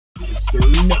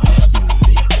Welcome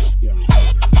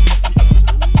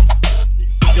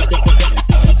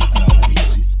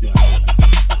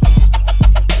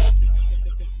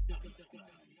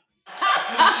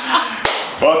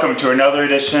to another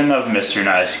edition of Mr.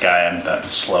 Nice Guy. I'm Ben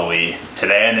Slowey.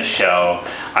 Today on the show,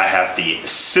 I have the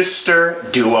sister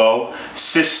duo,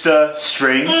 Sista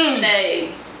Strings.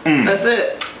 Hey. That's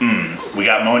it. We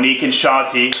got Monique and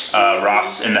Shanti,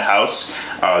 Ross in the house.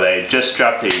 They just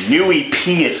dropped a new EP.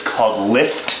 It's called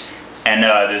Lift, and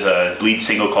there's a lead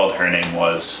single called Her Name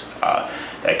Was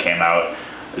that came out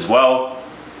as well.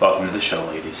 Welcome to the show,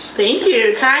 ladies. Thank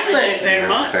you kindly. Thank you very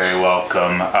much. Very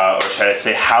welcome. Or should I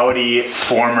say, howdy,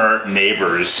 former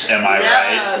neighbors? Am I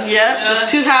right? Yep, just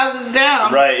 2 houses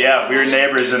down. Right, yeah, we were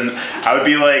neighbors, and I would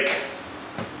be like,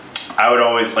 I would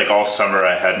always, like, all summer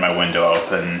I had my window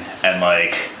open, and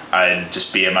like, I'd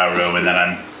just be in my room, and then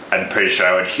I'm pretty sure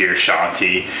I would hear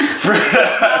Shanti from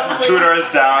 2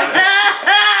 doors down.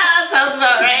 Sounds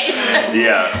about right.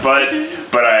 Yeah, but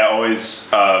I always,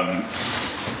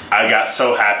 I got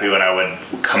so happy when I would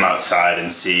come outside and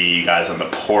see you guys on the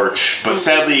porch, but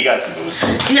sadly you guys moved.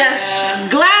 Yes,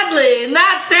 gladly,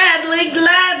 not sadly,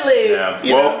 gladly. Yeah.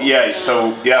 You Well, know? yeah.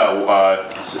 So yeah.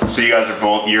 So you guys are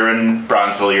both. You're in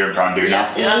Bronzeville. You're in Brondu now.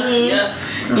 Yes.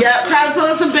 Yep, trying to put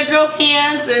on some big girl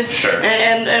pants and, Sure.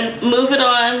 and move it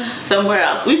on somewhere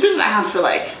else. We've been in that house for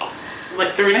like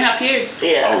 3.5 years.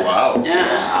 yeah. Oh wow.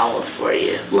 Yeah, almost 4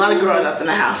 years. A lot of growing up in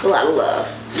the house, a lot of love.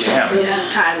 Damn. It's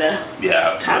just time to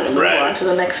move Right. on to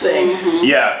the next thing.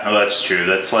 Yeah. No, that's true.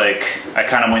 That's like I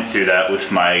kind of went through that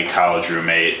with my college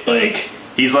roommate. Like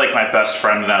he's like my best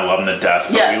friend and I love him to death.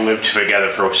 But Yes. we lived together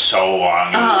for so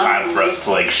long. It was time for us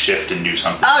to like shift and do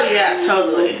something. Oh yeah,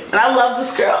 totally. And I love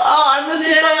this girl. Oh, I miss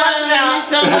you so much now.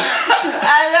 So much.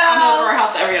 I know. I'm over our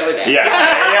house every other day. Yeah.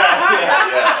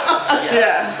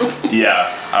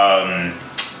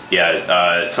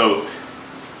 So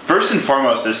first and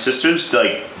foremost, as sisters,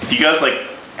 like, do you guys like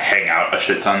hang out a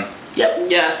shit ton? Yep.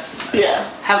 Yes. Yeah.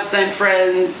 Have the same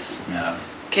friends. Yeah.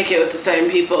 Kick it with the same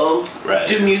people. Right.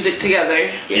 Do music together.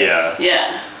 Yeah.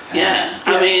 Yeah.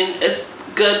 I mean, it's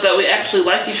good that we actually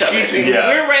like each other. Excuse me. Yeah.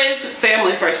 We were raised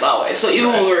family first always. So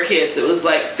even when we were kids, it was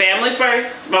like family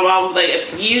first. My mom was like,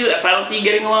 if I don't see you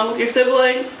getting along with your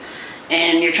siblings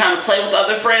and you're trying to play with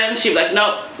other friends, she'd be like,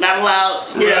 nope, not allowed.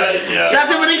 Yeah. Yeah. Shout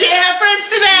out to when you can't have friends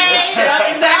today.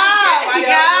 Oh my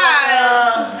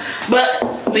god. But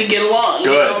we get along.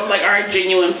 Good. You know, like our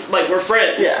genuine, like we're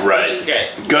friends. Yeah. Right. Which is great.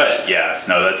 Good. Yeah.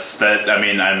 No, that. I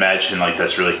mean, I imagine like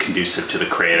that's really conducive to the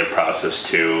creative process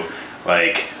too.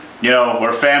 Like, you know,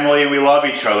 we're family and we love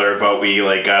each other, but we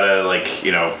like gotta like,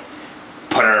 you know,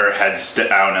 put our heads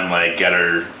down and like get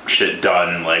our shit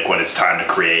done like when it's time to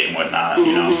create and whatnot.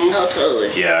 You know. Oh,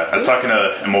 totally. Yeah. I was talking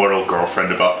to Immortal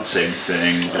Girlfriend about the same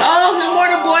thing. Oh, the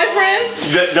mortal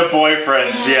boyfriends? The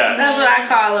boyfriends. Yeah. That's what I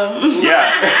call them. Yeah.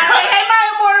 Hey, my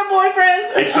immortal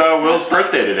boyfriends. It's Will's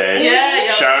birthday today.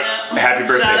 Yeah. Happy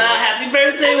birthday, Shout Will. out, happy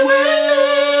birthday,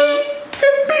 Will.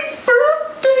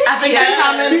 I think I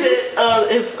commented on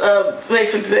his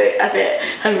Facebook today. I said,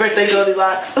 happy birthday,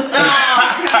 Goldilocks.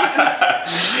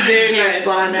 Very He's nice.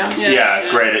 blonde now. Yeah,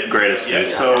 greatest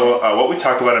news. So what we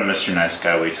talk about in Mr. Nice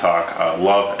Guy, we talk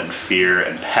love and fear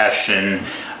and passion,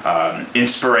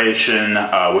 inspiration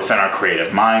within our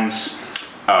creative minds,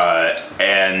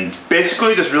 and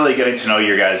basically just really getting to know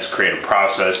your guys' creative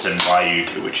process and why you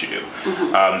do what you do.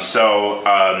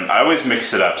 I always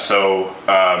mix it up. So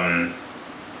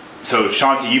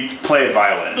Shanti, you play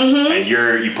violin and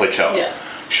you play cello.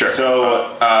 Yes. Sure.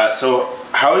 So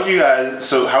how would you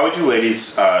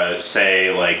ladies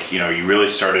say, like, you know, you really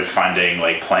started finding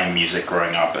like playing music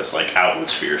growing up as like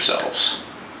outlets for yourselves?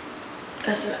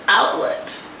 That's an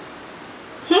outlet.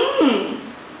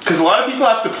 Because a lot of people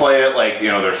have to play it, like, you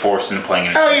know, they're forced into playing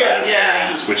it. Oh, yeah.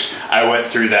 Yeah. Which I went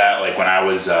through that, like, when I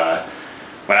was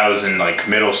in like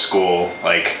middle school,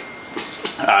 like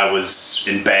I was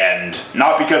in band,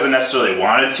 not because I necessarily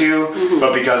wanted to,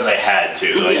 but because I had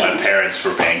to. Like, my parents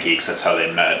were band geeks. That's how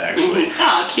they met, actually.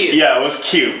 Oh, cute. Yeah, it was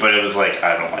cute, but it was like,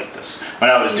 I don't like this when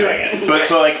I was doing it. But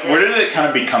so, like, where did it kind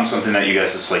of become something that you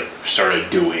guys just like started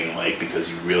doing, like,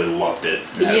 because you really loved it?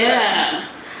 And had a passion? Yeah.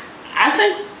 I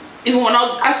think even when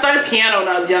I started piano when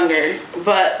I was younger,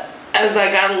 but as I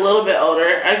got a little bit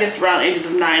older, I guess around ages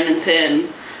of 9 and 10,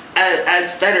 I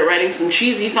started writing some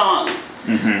cheesy songs.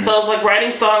 So it's like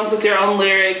writing songs with your own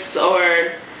lyrics,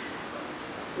 or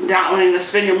not wanting to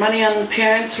spend your money on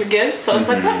parents for gifts. So it's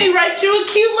like, let me write you a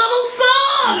cute little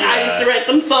song. Yeah. I used to write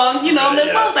them songs, you know, Yeah,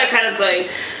 they both that kind of thing.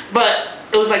 But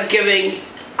it was like giving,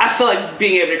 I feel like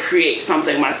being able to create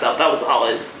something myself, that was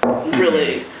always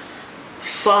really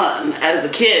fun as a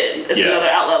kid. It's another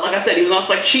outlet. Like I said, even though it's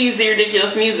like cheesy,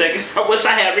 ridiculous music, I wish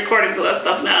I had recordings of that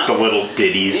stuff now. The little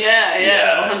ditties.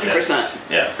 Yeah, 100%.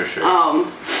 Yeah, for sure.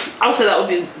 I would say that would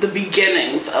be the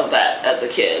beginnings of that as a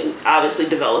kid. Obviously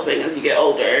developing as you get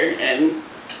older and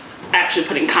actually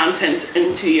putting content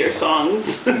into your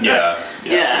songs. yeah,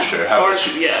 for sure. How about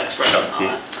you? expression.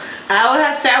 I would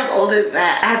have to say I was older than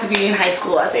that. I had to be in high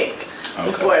school, I think,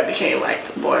 before it became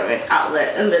like more of an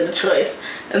outlet and then a choice.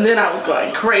 And then I was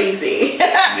going crazy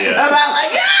about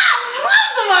like, I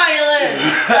love the violin.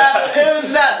 It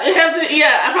was nuts. It had to,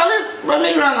 I probably was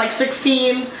maybe around like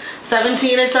 16,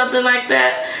 17 or something like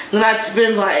that. And that's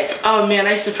been like, oh man,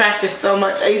 I used to practice so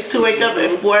much. I used to wake up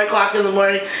at 4 o'clock in the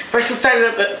morning. First I started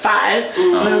up at 5.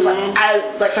 And it was like,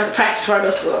 I started practice before I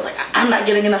go to school. I was like, I'm not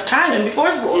getting enough time in before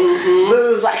school. So then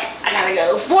it was like, I gotta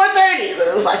go 4:30. Then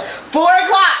it was like 4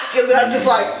 o'clock. And then I'm just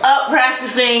like up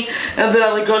practicing. And then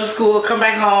I like go to school, come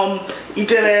back home, eat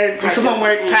dinner, do some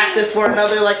homework, practice for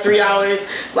another like 3 hours.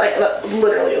 Like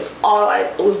literally is all I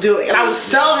was doing. And I was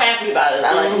so happy about it.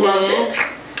 I like loved it.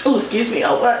 Oh, excuse me.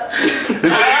 Oh, what?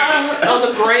 That was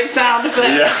a great sound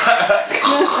effect.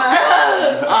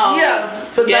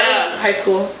 But that was high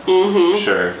school.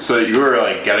 Sure. So you were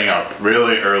like getting up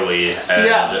really early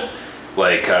and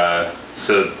like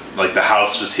so like the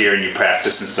house was here and you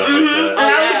practiced and stuff like that. And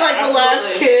I was like the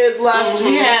last kid left.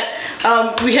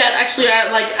 We had actually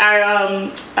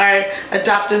our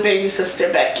adopted baby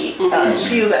sister Becky.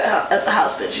 She was at the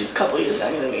house then. She's a couple years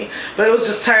younger than me, but it was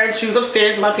just her. And she was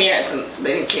upstairs with my parents, and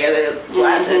they didn't care. They were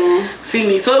glad to see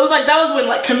me. So it was like that was when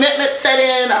like commitment set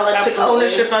in. I like took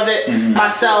ownership of it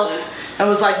myself. I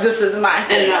was like, this is my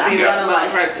thing. And I'm gonna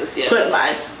like practice, put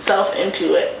myself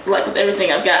into it, like with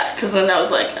everything I've got. Because then I was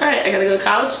like, all right, I gotta go to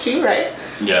college too, right?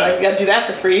 Yeah. Like, we gotta do that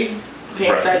for free.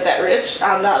 Parents aren't that rich.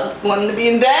 I'm not wanting to be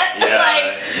in debt.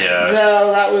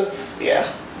 So that was,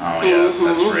 Oh yeah,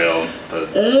 that's real. The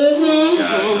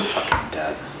fucking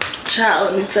debt.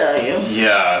 Child, let me tell you.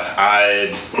 Yeah,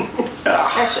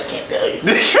 Actually, I can't tell you.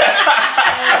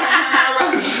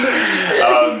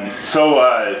 So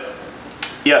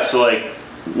like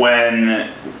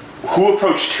who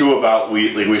approached who about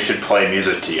we should play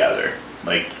music together,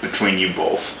 like between you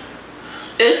both?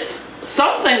 It's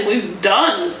something we've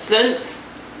done since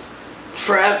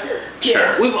forever.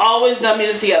 Sure. We've always done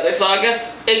music together, so I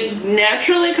guess it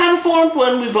naturally kind of formed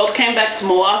when we both came back to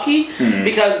Milwaukee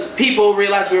because people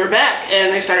realized we were back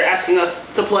and they started asking us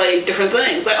to play different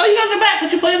things. Like, oh, you guys are back,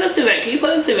 could you play this event? Can you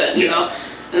play this event? You know?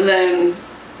 And then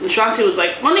Shanti was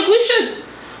like, Monique, we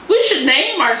should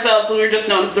name ourselves because we were just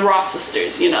known as the Ross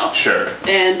Sisters, you know? Sure.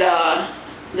 And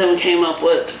then we came up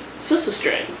with Sister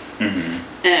Strings.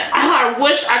 And I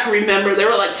wish I could remember. There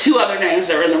were like 2 other names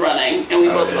that were in the running, and we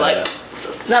both were like,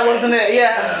 Sister Strings. That wasn't it,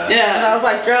 And I was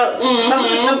like, girl,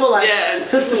 something simple like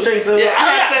Sister Strings. I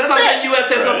had said something, you had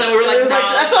said something, we were like, no.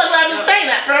 I feel like I've been saying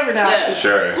that forever now.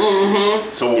 Sure.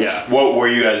 So what were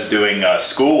you guys doing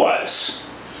school-wise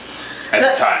at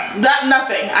the time?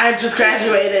 Nothing. I just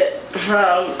graduated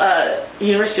from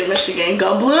University of Michigan.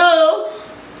 Go Blue!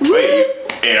 Wait,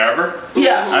 Ann Arbor?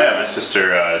 Yeah. I have my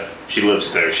sister, she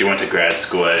lives there. She went to grad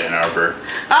school at Ann Arbor.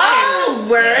 Oh,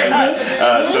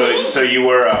 word. So you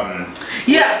were,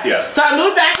 So I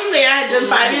moved back from there. I had done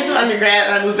 5 years of undergrad,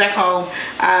 and I moved back home.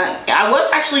 I was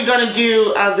actually going to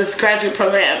do this graduate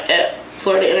program at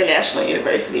Florida International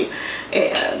University,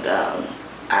 and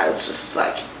I was just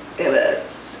like in a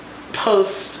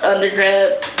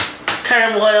post-undergrad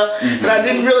turmoil, and I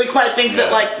didn't really quite think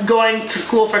that like going to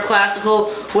school for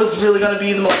classical was really going to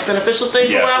be the most beneficial thing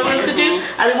for what I wanted to do.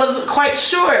 I wasn't quite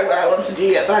sure what I wanted to do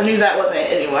yet, but I knew that wasn't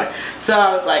it anymore. So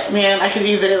I was like, man, I could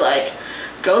either like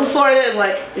go to Florida and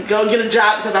like go get a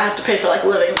job because I have to pay for like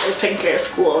living or taking care of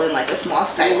school and like a small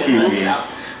stipend, but you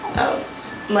know,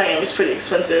 Miami's pretty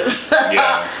expensive.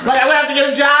 Like I would have to get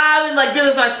a job and like do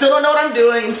this, and I still don't know what I'm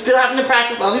doing, and still having to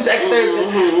practice all these excerpts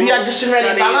and be audition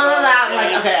ready, blah blah blah blah. I'm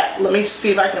like, okay, let me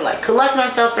see if I can like collect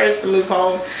myself first to move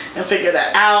home and figure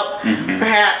that out,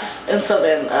 perhaps. And so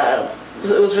then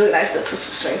it was really nice that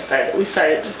Sister Strings started. We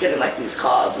started just getting like these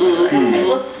calls, and we were like, hey,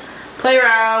 let's play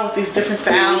around with these different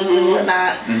sounds and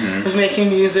whatnot of making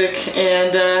music,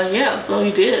 and that's what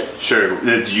we did. Sure.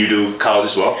 Did you do college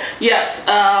as well? Yes.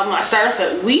 I started off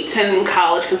at Wheaton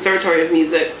College Conservatory of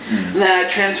Music, and then I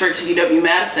transferred to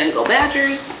UW-Madison. Go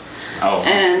Badgers. Oh.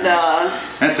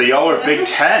 And so y'all were Big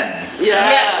Ten.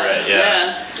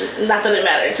 Not that it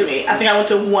mattered to me. I think I went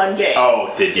to 1 game.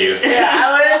 Oh, did you? Yeah, I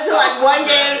went to like 1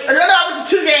 game. No, I went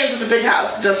to 2 games at the big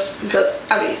house just because,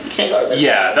 I mean, you can't go to the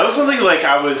Yeah, that was something like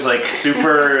I was like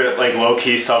super like low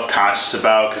key self conscious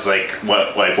about because like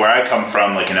where I come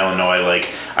from, like in Illinois, like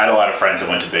I had a lot of friends that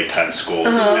went to Big Ten schools,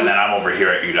 and then I'm over here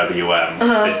at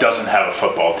UWM. It doesn't have a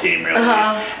football team really,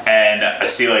 and I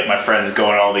see like my friends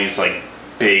going to all these like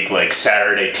big like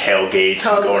Saturday tailgates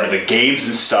and going to the games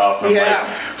and stuff. I'm like,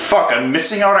 fuck, I'm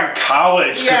missing out on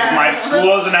college because my school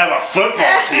doesn't have a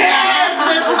football team.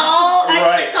 This whole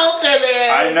extra culture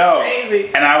there. I know.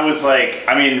 Crazy. And I was like,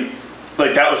 I mean,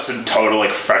 like that was some total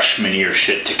like freshman year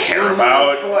shit to care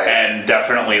about, and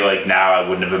definitely like now I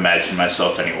wouldn't have imagined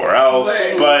myself anywhere else.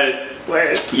 But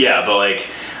yeah, but like.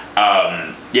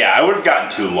 Yeah, I would have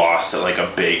gotten too lost at like a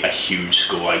huge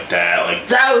school like that. Like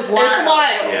that was wild. It's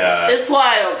wild. Yeah. It's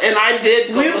wild. And I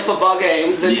did go to football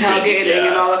games and tailgating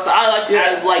and all that stuff.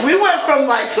 I like we went from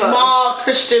like small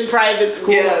Christian private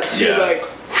school to like.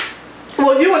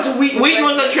 Well, you went to Wheaton. Wheaton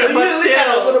was a trip, but we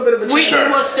had a little bit of a change. Wheaton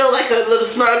was still like a little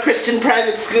small Christian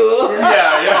private school.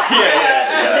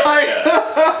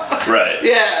 Right.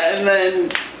 Yeah, and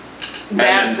then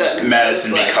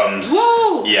Madison becomes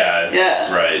whoa.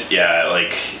 Right. Yeah,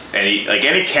 like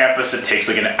any campus that takes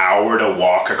like an hour to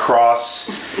walk across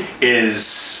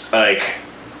is like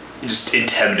it just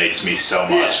intimidates me so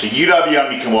much.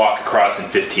 UWM you can walk across in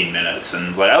 15 minutes,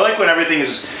 and like I like when everything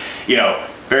is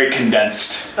very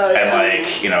condensed and like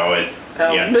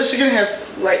Michigan has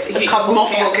like a couple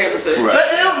multiple campuses. Right.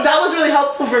 But that was really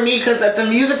helpful for me because at the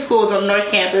music school is on North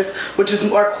Campus, which is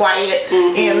more quiet,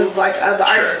 and it's like the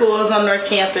art school is on North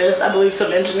Campus. I believe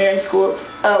some engineering schools,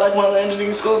 like one of the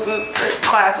engineering schools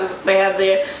classes they have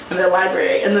there in their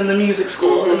library, and then the music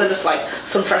school, and then just like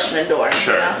some freshman dorms.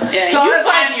 Sure. Yeah, so it's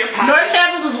like North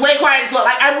Campus is way quiet as well.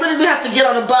 Like I literally have to get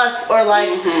on a bus or like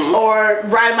or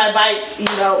ride my bike,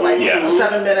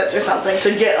 7 minutes or something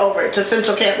to get over to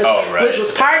Central Campus. Oh, right. Which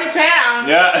was party town.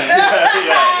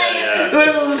 It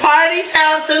was party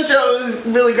town Central. It was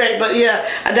really great. But yeah,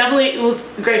 I definitely was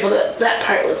grateful that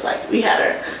part was like we had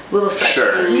our little section.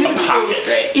 Sure. Music school was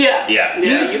great. Yeah.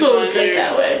 Music school was great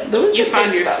that way. You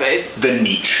find your space. The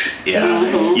niche. Yeah.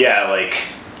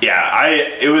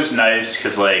 It was nice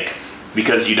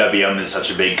because UWM is such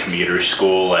a big commuter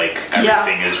school, like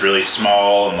everything is really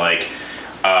small and like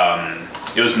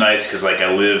it was nice because like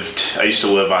I used to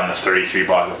live on the 33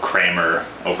 block of Kramer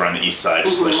over on the east side. It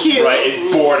was like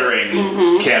it's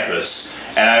bordering campus.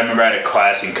 And I remember I had a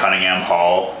class in Cunningham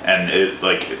Hall, and it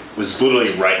was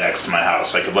literally right next to my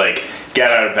house. I could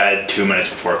get out of bed 2 minutes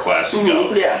before class and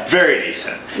go. Yeah. Very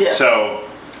decent. Yeah. So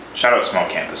shout out small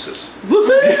campuses.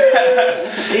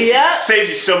 Yeah. Saves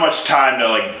you so much time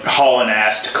to haul an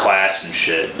ass to class and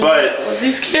shit. But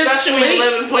these kids, especially when you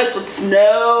live in a place with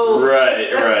snow.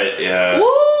 Right, yeah.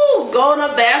 Woo! Going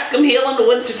up Bascom Hill in the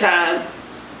wintertime.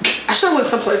 I should have went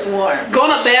someplace warm.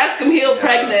 Going up Bascom Hill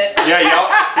pregnant.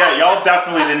 Y'all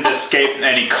definitely didn't escape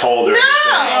any cold or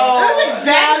anything. No, that's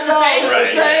exactly the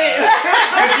same.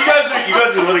 Because you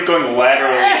guys are literally going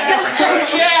laterally in different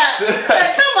directions.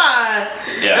 Come on.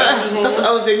 Yeah. That's the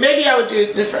other thing. Maybe I would do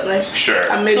it differently. Sure.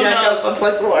 Maybe I'd go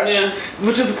someplace warm. Yeah.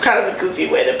 Which is kind of a goofy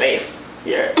way to base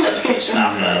your education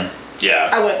off of.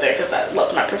 Yeah. I went there because I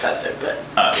loved my professor, but...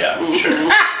 Sure.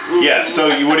 Yeah, so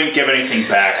you wouldn't give anything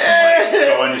back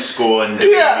from going to school and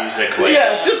doing music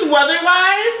just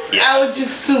weather-wise, I would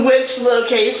just switch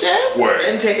locations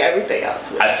and take everything else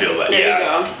with me. I feel that, There you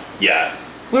go. Yeah.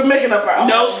 We're making up our own.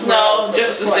 No snow,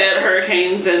 just instead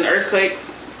hurricanes and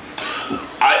earthquakes.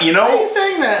 Why are you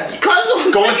saying that?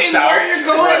 Because going south, where you're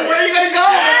going, where you're gonna go.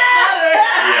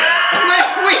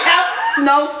 We have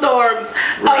snowstorms.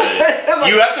 Right.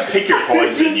 You have to pick your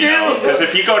poison, because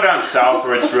if you go down south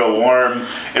where it's real warm,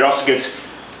 it also gets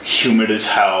humid as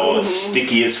hell, it's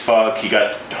sticky as fuck. You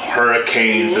got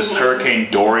hurricanes. This Hurricane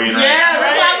Dorian. That's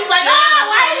why I was like,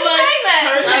 why are you saying that?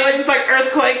 It's like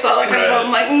earthquakes, all that kind of stuff.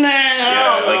 I'm like,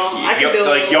 I can do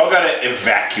it. Y'all gotta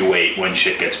evacuate when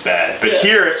shit gets bad. But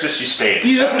here it's just you stay inside.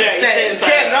 You just stay inside.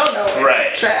 Can't go nowhere.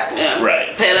 Right. Trapped. Yeah.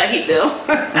 Right. Pay that heat bill.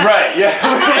 Right. Yeah.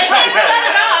 They can't shut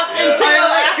it off until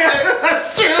after.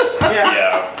 That's true.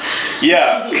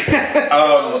 Yeah.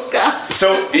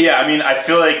 So I mean, I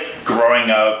feel like growing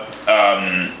up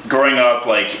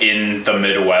in the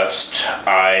Midwest,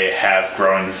 I have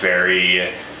grown very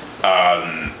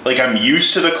I'm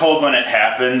used to the cold when it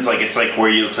happens. It's where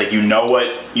you know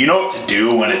what to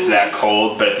do when it's that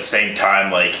cold, but at the same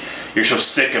time you're so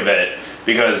sick of it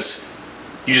because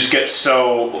you just get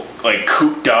so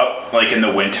cooped up in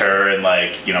the winter, and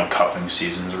cuffing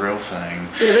season's a real thing.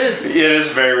 It is. It is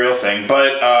a very real thing.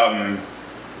 But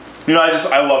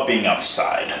I love being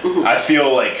outside. I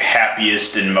feel like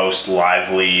happiest and most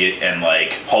lively and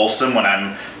like wholesome when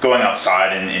I'm going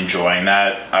outside and enjoying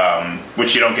that,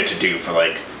 which you don't get to do for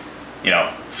like,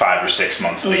 5 or 6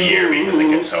 months of the year because it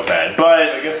gets so bad. But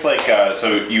I guess like,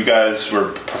 so you guys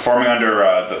were performing under,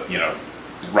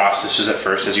 Rock Sisters at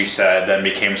first, as you said, then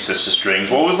became Sister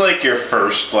Strings. What was like your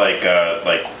first what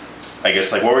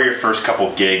were your first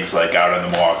couple gigs like out in the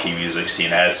Milwaukee music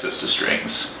scene as Sister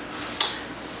Strings?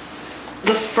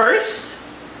 The first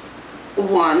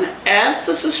one as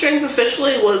Sister Strings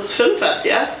officially was FilmFest,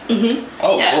 yes? Mm-hmm.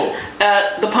 Oh, yeah. Cool.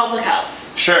 At the Public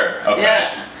House. Sure, okay.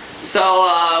 Yeah. So,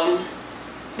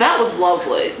 that was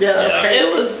lovely. Yeah, that's crazy.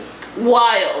 It was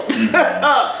wild.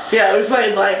 Yeah, we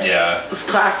played like Yeah. this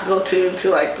classical tune to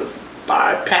like this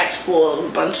bar packed full of a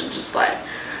bunch of just like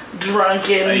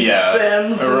drunken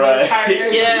femmes and right.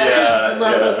 partners. Yeah.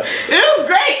 It was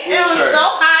great. It was so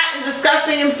hot and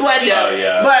disgusting and sweaty. Oh,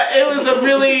 yeah. But it was a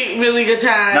really, really good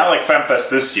time. Not like FemFest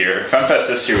this year. FemFest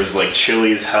this year was like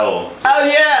chilly as hell Oh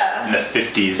yeah. in the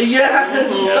 50s. Yeah, so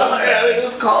bad. early. It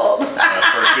was cold.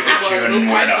 First week of June,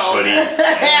 wearing a hoodie.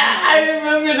 Yeah, I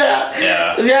remember that.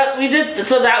 Yeah. Yeah, we did.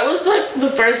 So that was like the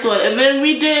first one, and then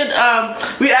we did.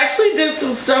 We actually did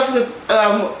some stuff with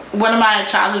one of my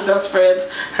childhood best friends.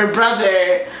 Her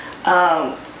brother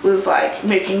was like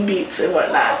making beats and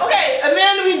whatnot. Okay, and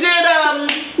then we did.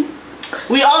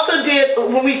 We also did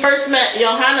when we first met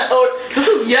Johanna. This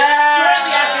was shortly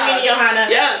after meeting Johanna.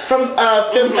 Yes. From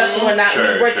Film Festival and whatnot.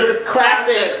 Sure, We worked with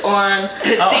Classic on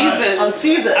His season. on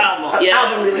Caesar's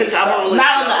album release. His album release.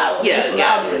 Not on the album. Yeah, Just on the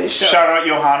album release show. Shout out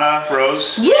Johanna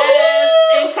Rose. Yes,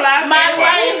 in Classic. my In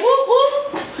Classic. wife. Whoop, whoop.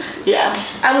 Yeah,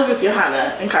 I live with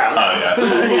Johanna and Carla. Oh yeah.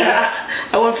 Yeah,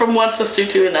 I went from one sister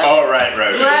to another. Oh right.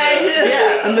 Right,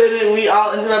 yeah, and then we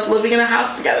all ended up living in a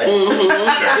house together. Sure.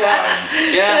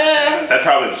 Yeah. That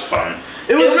probably was fun.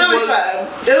 It was It really was fun.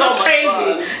 so It was much crazy.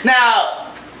 fun. Now,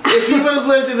 if you would have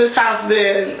lived in this house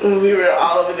then, when we were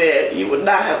all over there, you would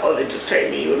not have only just heard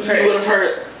me. You would have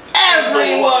heard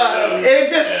everyone. It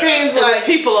just seemed There was like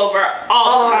people over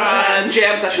all the time.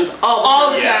 Jam sessions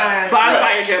all the time. time.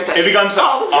 Bonfire jam sessions. It becomes a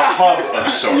hub of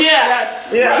sorts.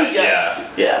 Yes. Yeah. Right, Yes.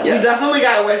 Yeah, we definitely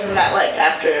got away from that like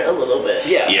after a little bit.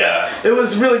 Yes. Yeah. It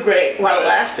was really great while it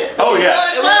lasted. Oh yeah.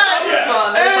 It was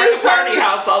fun. It was like a party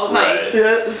house all the time. Right.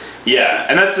 Yeah. Yeah,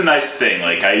 and that's a nice thing.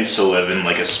 Like I used to live in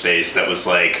like a space that was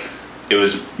like it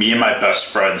was me and my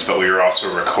best friends, but we were also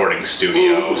a recording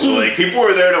studio. So like people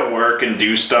were there to work and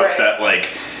do stuff that like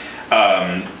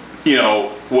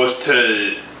was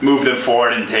to move them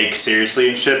forward and take seriously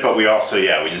and shit, but we also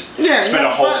we just spent a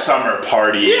whole summer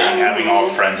partying, having all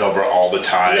friends over all the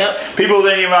time. People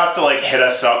didn't even have to like hit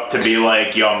us up to be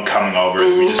like, yo, I'm coming over.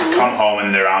 We just come home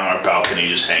and they're on our balcony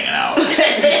just hanging out. People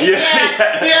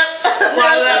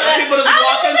just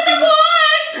walking through the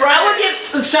I would get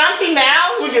Shanti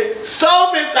now. We get so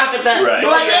pissed off at that. Right.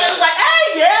 Like, it was like,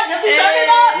 hey, guess we turned it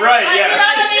up. Right, like, you know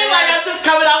what I mean? Like, I'm just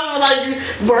coming off of like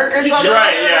work or something.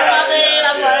 Right, and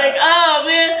I'm like, oh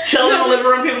man, chilling in the living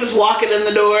room, people just walking in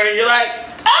the door, and you're like,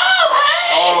 oh hey,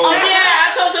 Oh, yeah.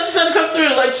 I told such and such to come through.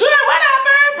 Like, sure,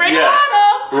 whatever, bring it on.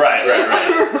 Right.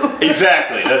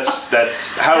 Exactly. That's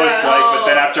how it's like. But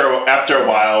then after a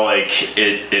while, like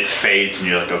it fades,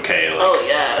 and you're like, okay,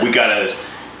 like we gotta.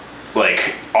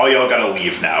 Like, all y'all gotta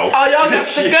leave now. All y'all got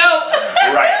to go.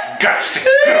 Right, got to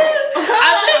go.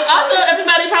 I think also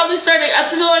everybody probably started, I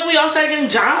feel like we all started getting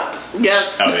jobs.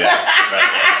 yes. Oh, yeah.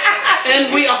 Right.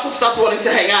 And we also stopped wanting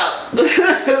to hang out.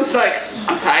 It was like,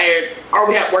 I'm tired, or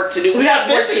we have work to do. We have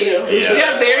work to do. Yeah. We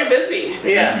got very busy.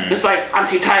 Yeah. It's like, I'm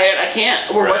too tired, I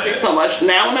can't. We're working so much.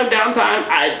 Now when I have downtime,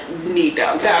 I need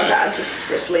downtime. Downtime just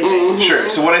for sleeping. Sure.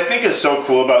 So what I think is so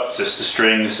cool about Sister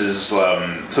Strings is, so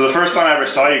the first time I ever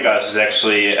saw you guys was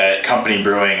actually at Company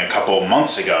Brewing a couple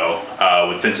months ago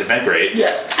with Vincent Vengrate.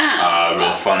 Yes.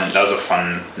 Real fun. That was a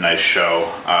fun, nice show.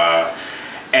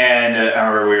 And I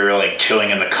remember we were like chilling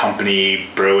in the company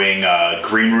brewing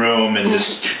green room and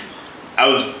just I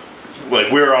was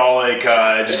like we were all like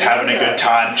just having a good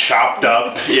time, chopped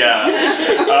up.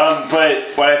 But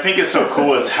what I think is so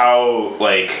cool is how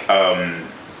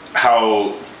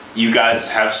how you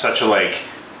guys have such a a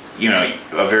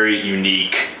very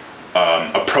unique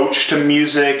approach to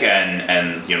music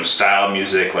and style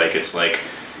music. Like it's like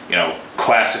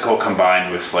classical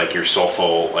combined with like your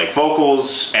soulful like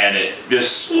vocals, and it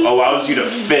just allows you to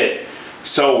fit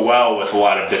so well with a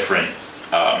lot of different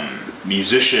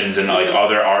musicians and like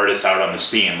other artists out on the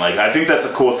scene. Like I think that's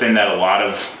a cool thing that a lot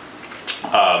of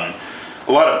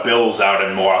bills out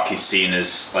in Milwaukee scene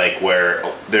is like where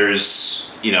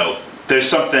there's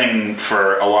something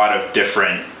for a lot of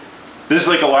different there's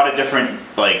like a lot of different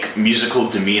like musical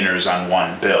demeanors on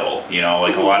one bill, you know,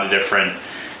 like a lot of different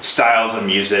styles of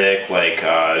music, like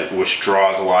which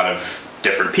draws a lot of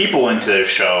different people into their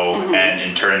show, and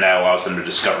in turn that allows them to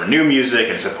discover new music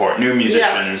and support new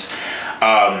musicians.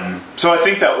 So I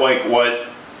think that like what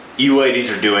you ladies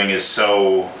are doing is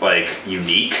so like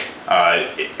unique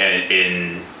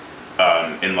in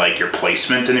like your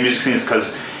placement in the music scenes,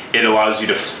 because it allows you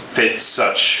to fit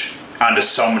such onto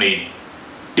so many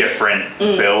different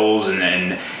bills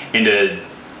and into,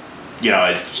 you know,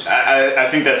 I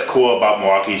think that's cool about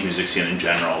Milwaukee's music scene in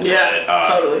general. Yeah, but,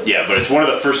 totally. Yeah, but it's one of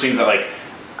the first things that like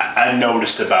I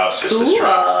noticed about Sister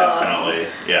Strokes, definitely.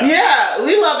 Yeah. Yeah,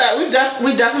 we love that.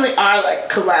 We definitely are like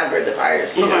collaborative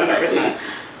artists.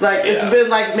 100%. Like it's been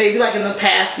like maybe like in the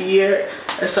past year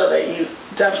or so that you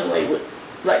definitely would,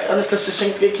 like on the Sister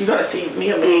Strings gig, you're gonna see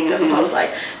me and Monique as opposed to like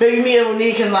maybe me and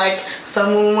Monique and like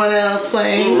someone else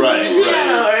playing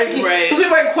piano, because we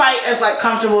weren't quite as like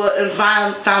comfortable and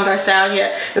found our sound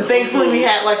yet. And thankfully we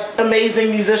had like amazing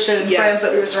musician friends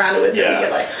that we were surrounded with that we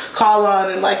could like call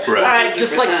on and like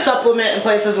just like supplement in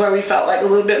places where we felt like a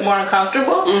little bit more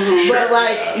uncomfortable. But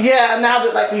like now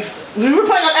that like we were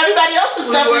playing on everybody else's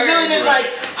stuff, we really didn't like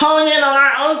hone in on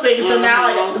our own thing. So now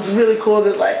like it's really cool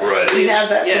that like we have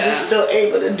that, so we're still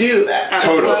able to do that.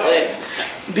 Totally.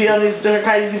 Be on these different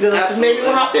crazy bills, because maybe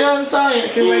we'll hop in on a song and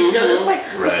it can work together. It's like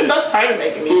that's the best part of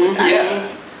making music. Yeah,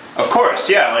 of course.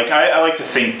 Yeah, like I like to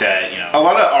think that, you know, a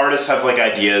lot of artists have like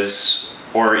ideas,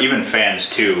 or even fans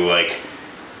too, like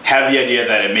have the idea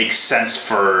that it makes sense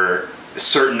for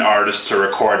certain artists to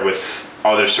record with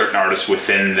other certain artists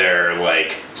within their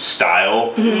like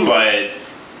style, but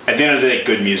at the end of the day,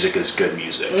 good music is good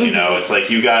music. You know, it's like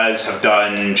you guys have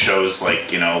done shows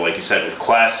like, you know, like you said with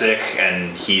Classic,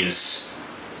 and he's,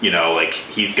 you know, like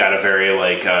he's got a very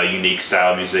like unique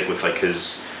style of music with like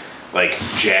his like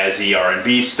jazzy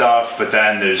R&B stuff. But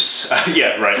then there's and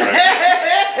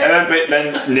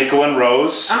then Nickel and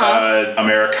Rose,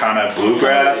 Americana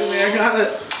Bluegrass.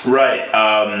 Right.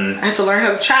 I had to learn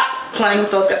how to chop playing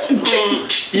with those guys. Mm.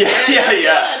 Yeah.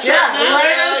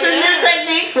 Learn some new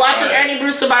techniques. Watching Ernie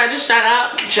Brewster Binder. Shout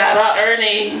out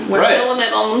Ernie. We're killing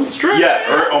it on the street.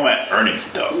 Yeah. Oh man,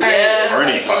 Ernie's dope. Yeah.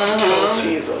 Ernie fucking kills.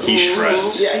 Jesus. He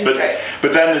shreds. Yeah, he's great.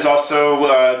 But then there's also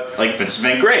like Vincent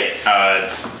Van Great.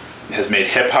 Has made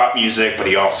hip hop music, but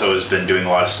he also has been doing a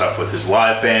lot of stuff with his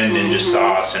live band Ninja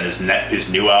Sauce, and his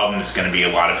new album is going to be a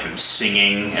lot of him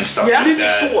singing and stuff like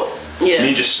that.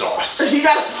 Ninja Sauce. You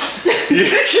got.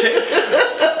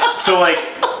 So like,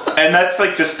 and that's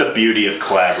like just the beauty of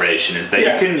collaboration, is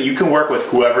that you can work with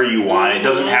whoever you want. It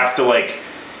doesn't have to like,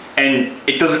 and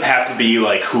it doesn't have to be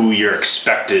like who you're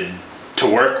expected to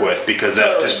work with, because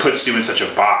that just puts you in such a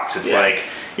box. It's like,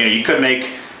 you know, you could make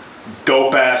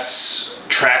dope ass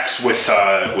tracks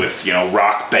with you know,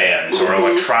 rock bands or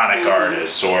electronic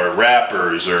artists or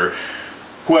rappers or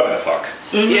whoever the fuck.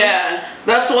 Yeah,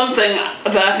 that's one thing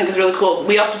that I think is really cool.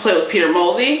 We also play with Peter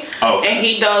Mulvey, and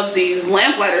he does these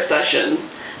lamplighter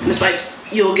sessions, and it's like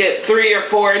you'll get 3 or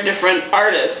 4 different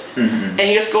artists, and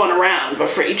you're just going around, but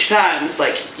for each time it's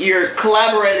like you're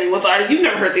collaborating with artists. You've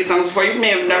never heard these songs before, you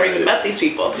may have never even met these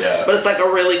people, but it's like a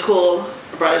really cool,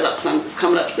 I brought it up because it's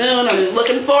coming up soon, I'm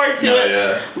looking forward to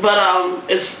it, but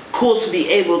it's cool to be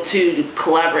able to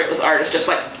collaborate with artists just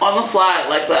like on the fly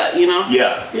like that, you know?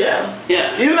 Yeah.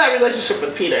 Even that relationship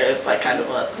with Peter is like kind of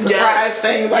a surprise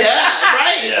thing. Like,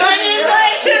 right. Like he's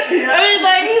like, I mean,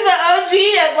 like he's an OG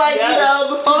at like you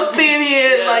know the folk scene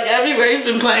here, like everybody's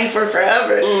been playing for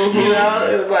forever. You know,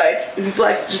 it's like he's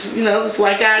like just, you know, this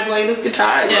white guy playing his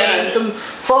guitar, playing some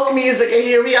folk music, and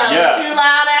here we are, two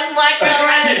loud ass black girls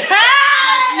running.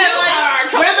 And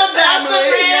like we're the best of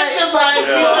friends, and like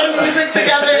we play music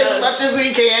together as much as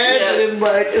we can. It's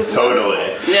like it's totally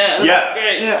wonderful. That's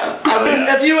great. I mean,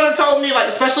 if you would have told me, like,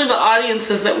 especially the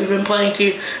audiences that we've been playing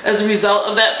to as a result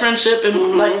of that friendship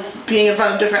and like being in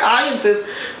front of different audiences,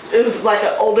 it was like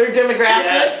an older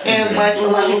demographic and like a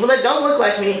lot of people that don't look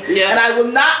like me, and I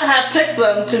would not have picked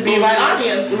them to be my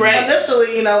audience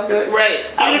initially. You know,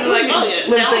 I would like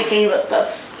been thinking that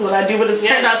that's what I do, but it's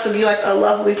turned out to be like a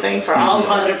lovely thing for all of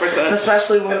us, 100%.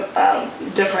 especially when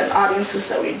different audiences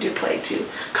that we do play to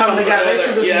come together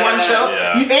to this one show.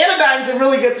 Anodyne's a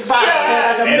really good spot for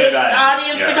like a mixed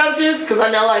audience to come to, because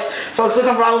I know like folks will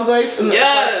come from all over the place, and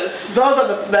those are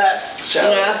the best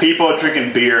shows. People are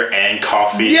drinking beer and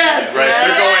coffee. Yes, right.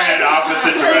 They're going in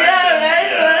opposite directions.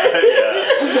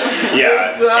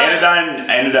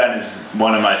 Anodyne is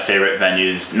one of my favorite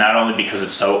venues, not only because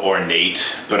it's so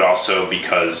ornate, but also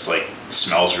because like it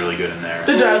smells really good in there.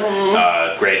 It does.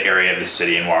 Great great area of the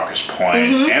city in Walker's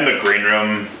Point, and the green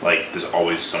room. Like, there's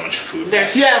always so much food.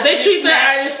 Yeah, they treat their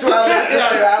artists well. For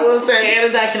sure. I will say,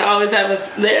 Anodyne can always have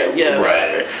us there. Yeah,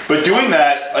 right. But doing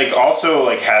that, like, also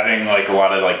like having like a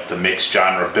lot of like the mixed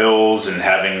genre bills and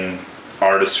having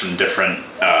artists from different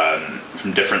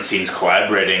scenes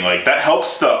collaborating, like that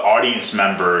helps the audience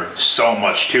member so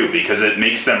much too, because it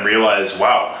makes them realize,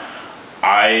 wow,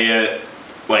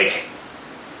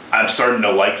 I'm starting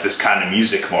to like this kind of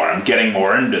music more. I'm getting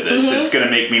more into this. It's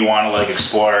gonna make me want to like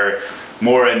explore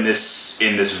more in this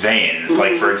vein.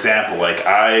 Like, for example, like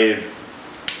I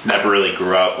never really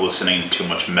grew up listening to too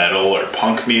much metal or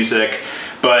punk music,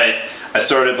 but I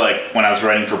started, like, when I was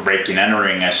writing for Breaking and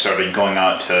Entering, I started going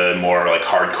out to more, like,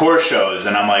 hardcore shows,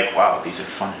 and I'm like, wow, these are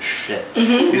fun as shit.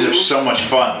 These are so much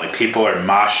fun. Like, people are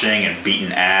moshing and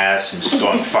beating ass and just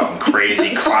going fucking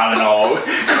crazy, climbing all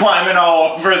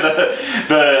over the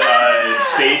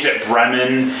stage at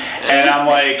Bremen, and I'm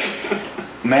like,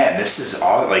 man, this is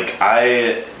all, like,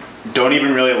 I don't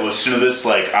even really listen to this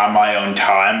like on my own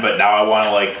time, but now I want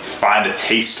to like find a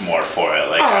taste more for it,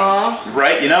 like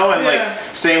right, you know, and like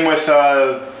same with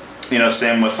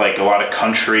like a lot of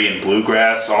country and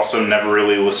bluegrass. Also, never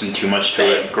really listened too much to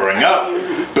it growing up,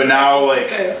 but now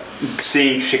like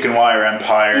seeing Chicken Wire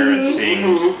Empire and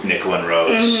seeing Nickel and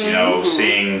Rose, you know,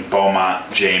 seeing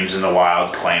Beaumont James and the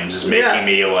Wild Claims is making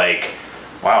me like,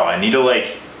 wow, I need to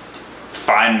like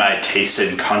find my taste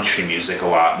in country music a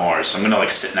lot more, so I'm gonna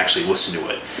like sit and actually listen to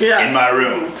it in my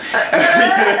room.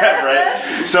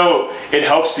 Right? So it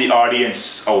helps the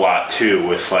audience a lot too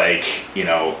with like, you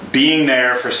know, being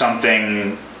there for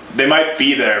something. They might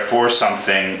be there for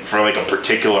something for like a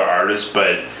particular artist,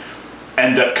 but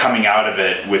end up coming out of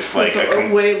it with like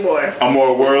a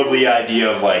more worldly idea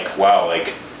of like, wow,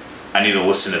 like I need to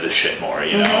listen to this shit more,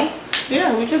 you know?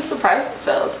 Yeah, we can surprise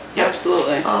ourselves.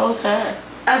 Absolutely. All the time.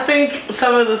 I think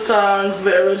some of the songs,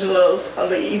 the originals on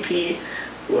the EP,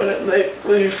 when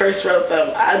we first wrote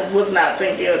them, I was not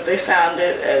thinking that they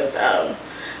sounded as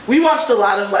we watched a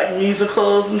lot of like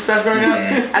musicals and stuff growing up.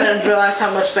 I didn't realize how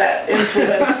much that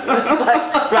influenced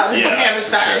like Rodgers and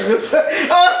Hammerstein. It's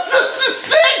just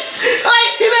strict,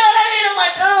 like, you know what I mean? It's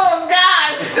like, oh god,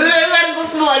 and then everybody's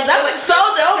listening like, that's like so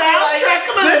dope. Like,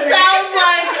 this sounds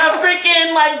like a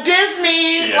freaking like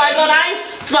Disney like on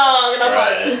Ice song, and I'm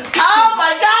like, oh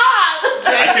my god.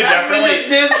 I could definitely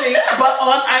Disney, but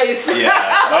on ice. Yeah,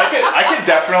 no, I could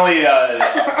definitely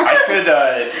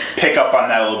pick up on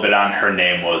that a little bit. On her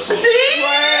name was. See?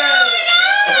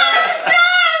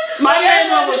 My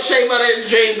main one was Shea Butter and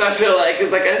James. I feel like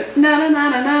it's like a na na na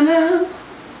na na na.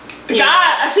 God,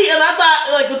 I see, and I thought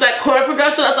like with that chord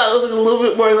progression, I thought it was like, a little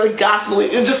bit more like gospel-y.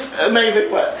 It's just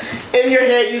amazing what in your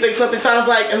head you think something sounds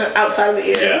like, and then outside of the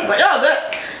ear, it's like, oh,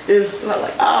 that is. And I'm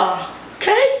like, oh.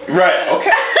 Okay. Right.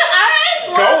 Okay. Alright.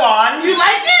 Go on. You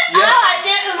like it? Yeah. I like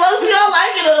it. As long as you don't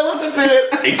like it, I'll listen to it.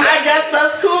 Exactly. I guess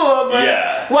that's cool. But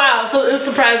wow. So it's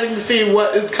surprising to see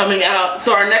what is coming out.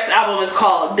 So our next album is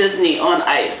called Disney on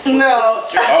Ice. No. Oh,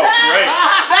 great.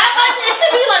 That might be, it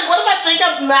could be like, what if I think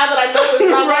of now that I know this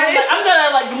song? Right. I'm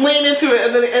gonna like lean into it,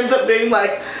 and then it ends up being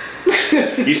like.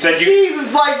 You said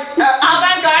Jesus, like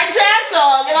avant-garde jazz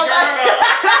song, and I'm like.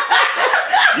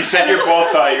 You said you're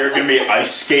both you're gonna be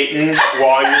ice skating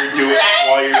while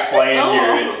you're playing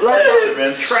your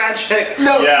instruments. Tragic.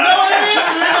 No, what I mean?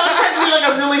 I'm trying to be like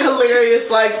a really hilarious,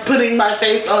 like putting my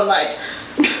face on like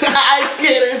an ice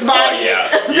skater's body.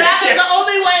 That is the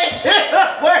only way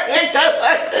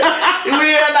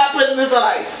we are not putting this on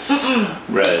ice.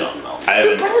 Right.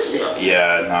 Too precious.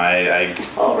 Yeah, no, I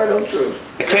all right on through.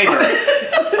 I can't even.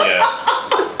 Yeah.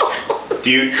 Do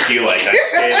you like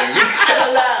ice skating? I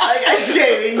don't like ice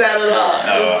skating, not at all.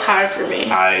 No, it's hard for me.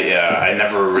 I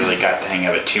never really got the hang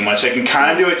of it too much. I can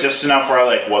kind of do it just enough where I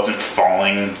like wasn't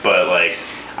falling, but like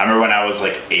I remember when I was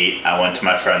like 8, I went to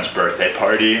my friend's birthday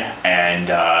party, and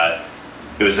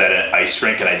it was at an ice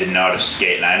rink, and I didn't know how to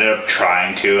skate, and I ended up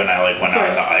trying to, and I like went out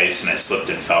on the ice, and I slipped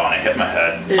and fell, and I hit my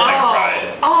head, and I cried.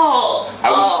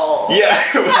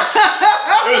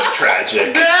 It was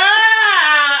tragic.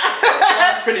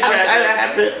 That's pretty tragic. That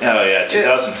happened. Oh yeah,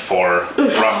 2004,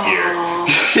 rough year.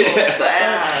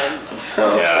 Sad.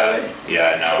 So sad.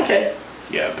 Yeah, I know. Okay.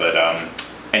 Yeah, but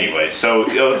anyway, so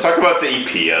let's talk about the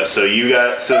EP. So you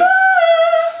got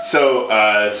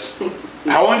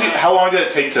how long did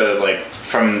it take to like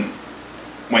from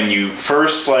when you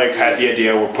first like had the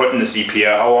idea we're putting this EP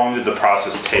out? How long did the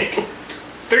process take?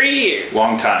 3 years.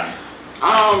 Long time.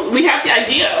 We have the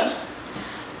idea,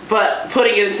 but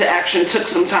putting it into action took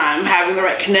some time. Having the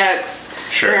right connects,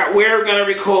 figuring out where we're gonna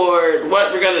record,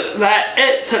 what we're gonna.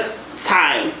 It took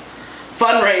time.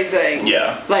 fundraising.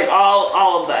 Yeah. Like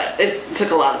all of that. It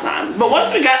took a lot of time. But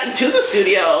once we got into the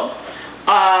studio,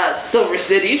 Silver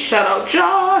City, shout out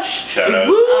Josh. Shout out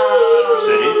Silver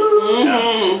City.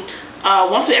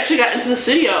 Once we actually got into the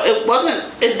studio, it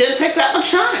didn't take that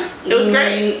much time. It was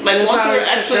great. Like once we were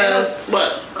actually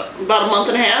about a month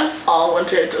and a half? All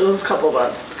winter. It was a couple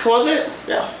months. Was it?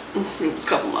 Yeah. It was a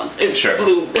couple months. It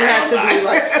flew. It had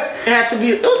to be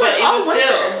it was like all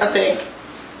winter, I think.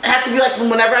 It had to be like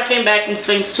whenever I came back from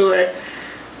Sphinx tour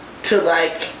to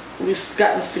like we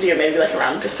got in the studio maybe like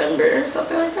around December or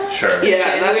something like that. Sure.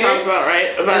 Yeah, that sounds about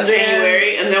right. About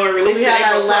January, and then we released we had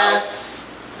April our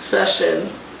last session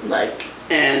like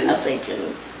and I think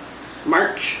in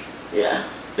March. Yeah.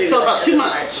 So about 2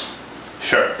 months.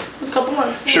 Sure. It was a couple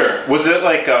months. Sure. Yeah. Was it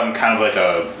like kind of like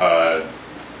a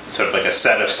sort of like a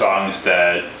set of songs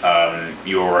that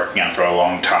you were working on for a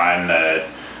long time that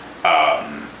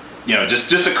you know,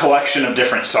 just a collection of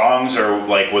different songs, or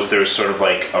like was there sort of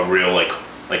like a real like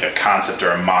a concept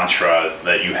or a mantra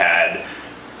that you had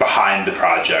behind the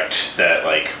project that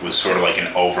like was sort of like an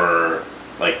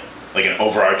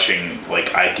overarching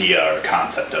like idea or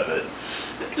concept of it?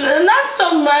 Not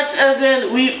so much as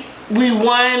in we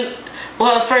won.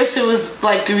 Well, at first it was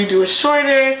like, do we do a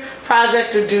shorter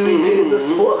project or do we do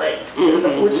this full length,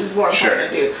 which is more important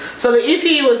to do. So the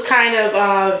EP was kind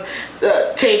of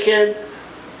taken.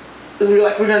 We were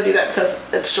like, we're gonna do that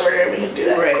because it's shorter and we can do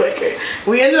that quicker.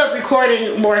 We ended up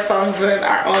recording more songs than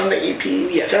are on the EP,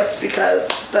 just because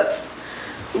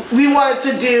we wanted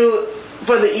to do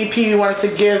for the EP. We wanted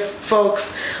to give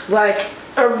folks like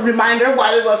a reminder of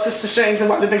why they love Sister Strings and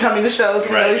why they've been coming to shows.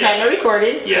 You know, we've had no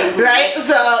recordings, right?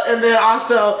 So, and then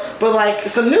also, but like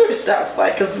some newer stuff,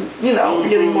 like, cause you know, we're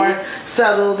getting more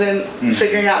settled and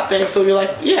figuring out things. So we're like,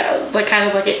 like kind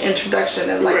of like an introduction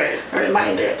and like a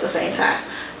reminder at the same time.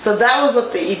 So that was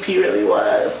what the EP really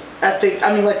was. I think,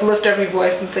 I mean, like Lift Every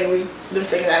Voice and sing, we've been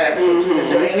singing that ever since we've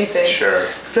been doing anything. Sure.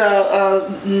 So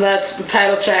that's the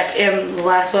title track and the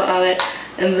last one on it.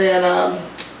 And then,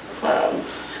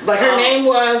 like her name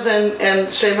was,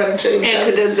 and Shea Butter Dreams.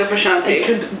 And Cadenza for Shanti.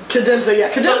 Cadenza, yeah.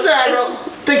 Cadenza I wrote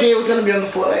thinking it was going to be on the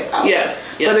full length album.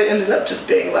 Yes. But it ended up just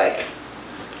being like...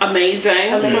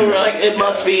 Amazing. So we're like, it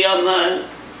must be on the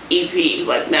EP,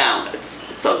 like now. It's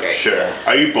so great. Sure.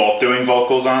 Are you both doing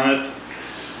vocals on it?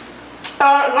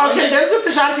 Okay, Cadenza for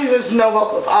Shanti, there's no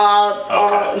vocals.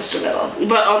 All instrumental.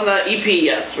 But on the EP,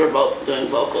 yes, we're both doing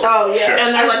vocals. Oh, yeah. Sure.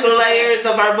 And they're like layers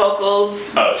of our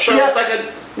vocals. Oh, sure. So it's like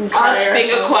a choir,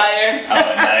 being a choir.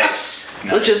 Oh, nice.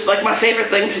 Which is like my favorite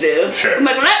thing to do. Sure. I'm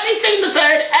like, let me sing the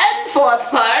third and fourth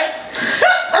parts.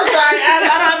 I'm sorry, I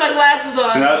don't have my glasses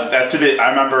on. So now, after I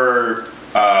remember,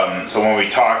 so when we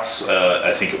talked,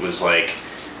 I think it was like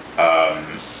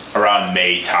around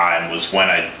May time was when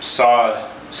I saw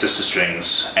Sister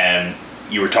Strings, and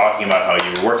you were talking about how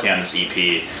you were working on this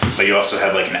EP, but you also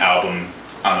had like an album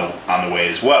on the way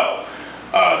as well.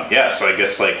 So I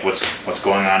guess like what's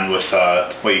going on with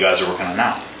what you guys are working on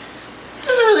now?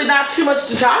 There's really not too much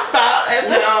to talk about at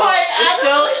this point. We're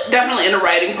still definitely in a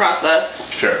writing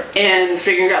process. Sure. And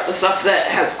figuring out the stuff that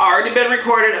has already been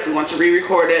recorded, if we want to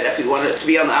re-record it, if we want it to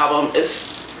be on the album,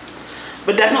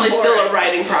 but definitely still a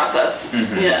writing process.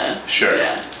 Mm-hmm. Yeah. Sure.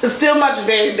 Yeah. It's still much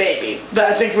baby, but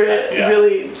I think we're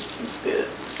really...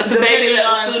 It's a baby that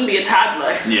will soon be a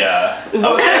toddler. Yeah. Okay,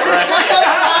 right.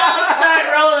 Start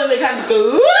rolling, they kind of just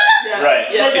go, woo!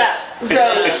 Right. Yeah.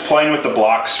 It's playing with the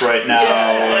blocks right now.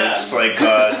 Yeah. It's like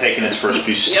taking its first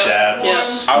few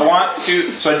steps. Yep.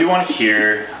 I do want to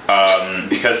hear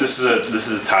because this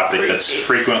is a topic that's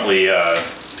frequently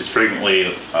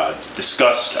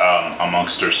discussed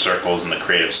amongst our circles in the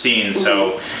creative scene.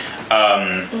 So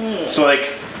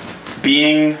like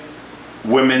being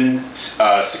women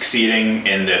succeeding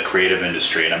in the creative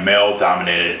industry, in a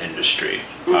male-dominated industry.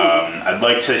 I'd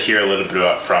like to hear a little bit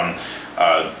about from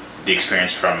the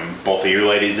experience from both of you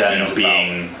ladies and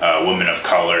being women of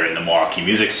color in the Milwaukee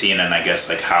music scene, and I guess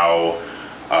like how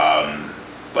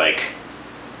like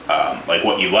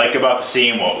what you like about the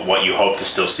scene, what you hope to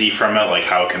still see from it, like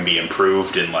how it can be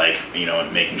improved, and like, you know,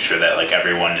 making sure that like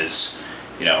everyone is,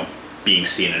 you know, being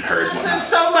seen and heard. There's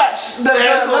so much. It's a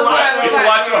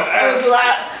lot to unpack.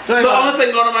 The only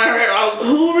thing going to my head was,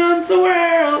 who runs the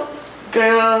world?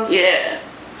 Girls. Yeah.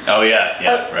 Oh yeah,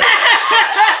 right.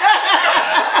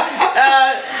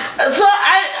 So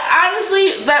I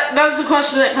honestly, that's a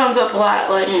question that comes up a lot,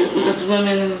 like as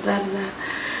women and da.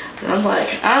 And I'm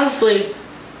like, honestly,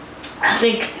 I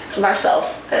think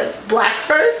myself as black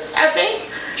first, I think.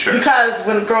 Sure. Because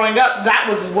when growing up, that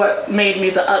was what made me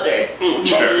the other,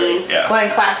 mostly, Yeah.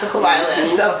 playing classical violin.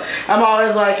 So I'm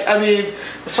always like, I mean,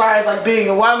 as far as like being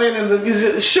a woman in the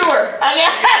music, sure, I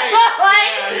guess,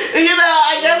 like, you know,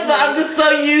 I guess, but I'm just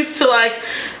so used to like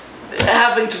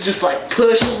having to just like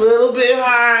push a little bit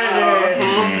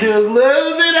harder, do a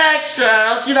little bit extra, or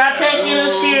else you're not taking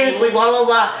it seriously, blah blah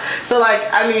blah. So like,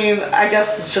 I mean, I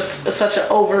guess it's just such an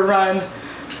overrun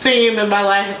theme in my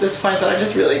life at this point that I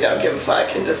just really don't give a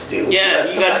fuck and just do. Yeah,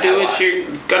 you gotta do what you're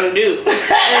gonna do,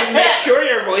 and make sure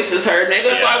your voice is heard. Nigga,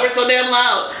 that's why we're so damn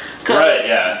loud. Right.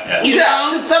 Yeah. You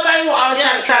know, because somebody will always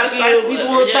try to stop you.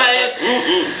 People will try it.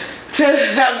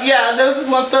 There was this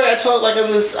one story I told like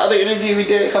in this other interview we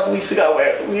did a couple weeks ago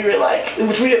where we were like,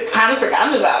 which we had kind of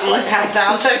forgotten about, like how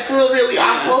sound checks were really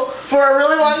awful for a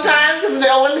really long time because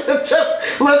no one would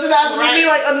just listen to us. We'd be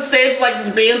like on the stage like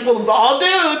this band full of all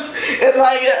dudes and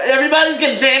like everybody's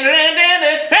getting more,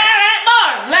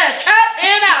 less, up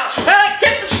and out,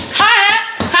 get the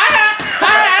hi-hat,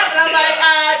 and I'm like,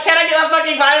 can I get my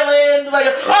fucking violin? Like,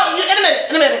 oh, in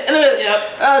a minute.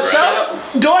 Yep.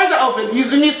 Doors are open. You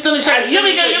need to check. You'll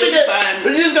be good.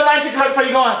 You're just gonna line check before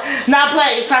you go on. Now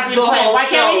play. It's time for you to play. Why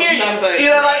can't we hear you? You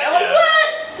know, like what?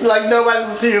 Like nobody's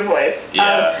listening to your voice.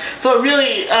 Yeah. So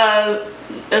really,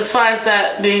 as far as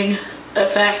that being a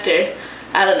factor,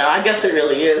 I don't know. I guess it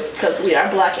really is because we are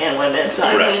black and women, so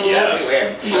I guess it's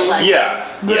everywhere. But like,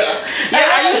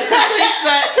 I used to think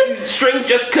that strings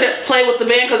just couldn't play with the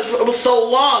band because it was so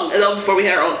long, before we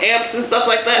had our own amps and stuff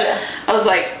like that. I was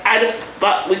like, I just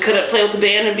thought we couldn't play with the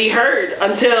band and be heard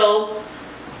until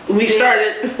we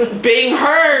started being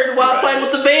heard while playing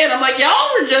with the band. I'm like,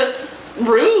 y'all were just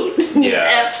rude.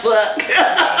 F suck.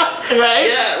 Right?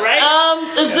 Yeah, right?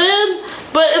 And then,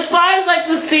 but as far as like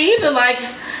the scene and like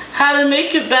how to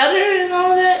make it better and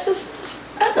all that,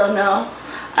 I don't know.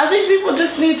 I think people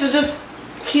just need to just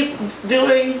keep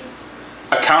doing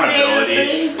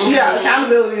accountability. Things. Yeah,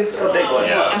 accountability is a big one.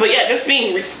 Yeah. But yeah, just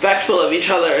being respectful of each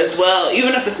other as well,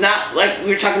 even if it's not like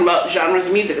we were talking about genres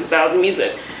of music and styles of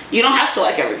music. You don't have to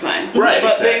like everything, right?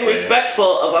 But being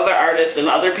respectful of other artists and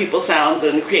other people's sounds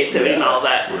and creativity and all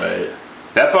that. Right.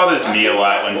 That bothers me a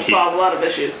lot when people solve a lot of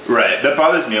issues. Right. That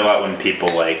bothers me a lot when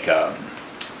people like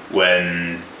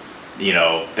when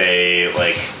they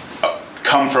like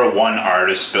come for one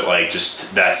artist, but like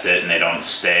just that's it, and they don't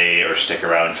stay or stick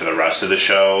around for the rest of the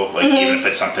show. Like even if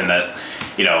it's something that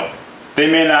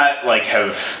they may not like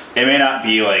have, it may not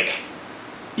be like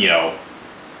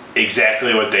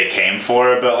exactly what they came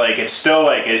for, but like it's still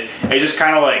like it just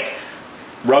kind of like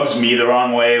rubs me the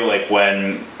wrong way, like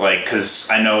when like because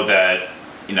I know that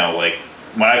like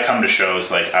when I come to shows,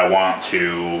 like I want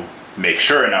to make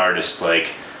sure an artist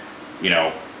like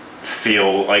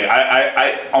feel like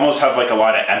I almost have like a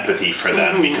lot of empathy for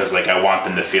them because like I want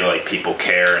them to feel like people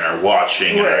care and are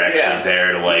watching and are actually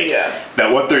there to like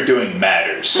that what they're doing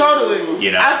matters. Totally.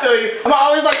 I feel you. I'm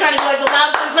always like trying to be like the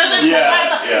loudest, especially look,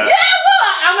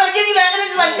 I'm gonna give you that, and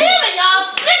it's like, damn it, y'all,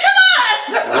 come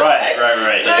on. Right.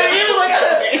 So you look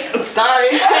sorry.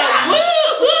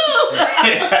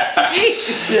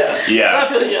 I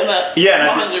feel you on that.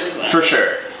 Yeah, 100%. For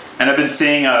sure. And I've been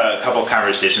seeing a couple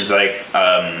conversations, like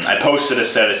I posted a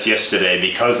status yesterday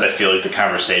because I feel like the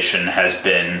conversation has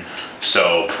been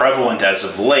so prevalent as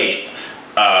of late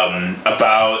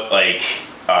about like,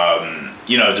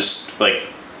 just like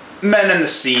men in the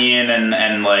scene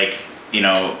and like,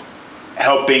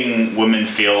 helping women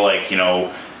feel like,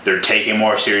 they're taken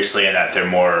more seriously and that they're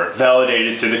more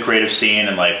validated through the creative scene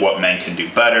and like what men can do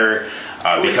better.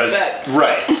 Because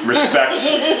respect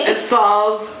it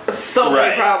solves so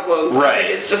many problems. I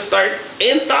think it just starts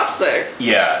and stops there.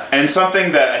 Yeah, and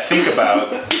something that I think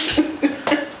about,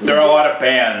 there are a lot of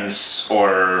bands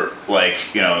or like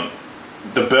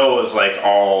the bill is like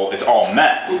it's all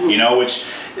men, which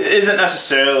isn't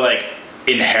necessarily like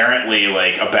inherently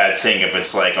like a bad thing if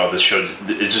it's like this show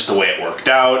it's just the way it worked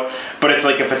out, but it's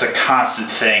like if it's a constant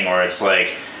thing or it's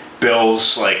like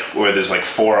bills like where there's like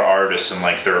 4 artists and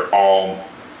like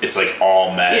it's like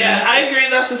all men. Yeah, I agree,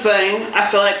 that's the thing. I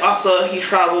feel like also a huge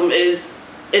problem is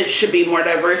it should be more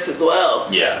diverse as well.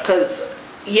 Yeah. Because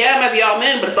it might be all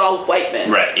men, but it's all white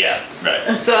men. Right, yeah,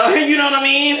 right. So, you know what I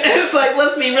mean? It's like,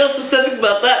 let's be real specific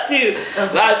about that too.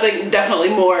 I think definitely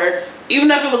more, even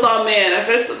if it was all men, if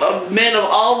it's men of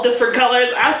all different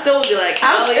colors, I still would be like,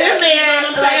 I'm in there. You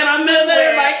know what I'm saying? I'm in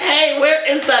there like, hey, where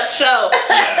is that show?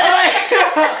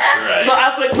 Right. So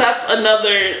I think that's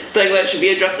another thing that should be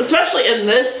addressed, especially in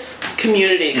this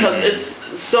community, because it's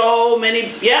so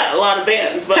many, a lot of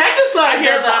bands. But Cactus Club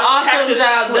does an awesome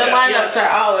job. Their lineups are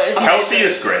always Kelsey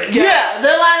is great. Yeah,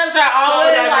 their lineups are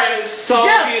always so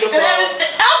beautiful.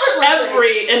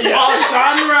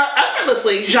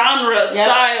 Effortlessly, genre,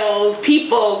 styles,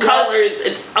 people, colors.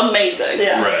 It's amazing.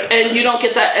 Yeah. Right. And you don't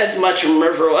get that as much in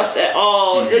River West at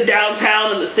all.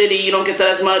 Downtown in the city, you don't get that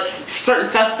as much. Certain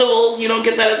festivals, you don't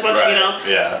get that as much. Right. You know.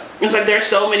 Yeah. It's like there's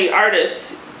so many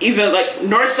artists. Even like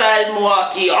Northside,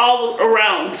 Milwaukee, all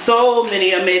around, so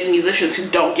many amazing musicians who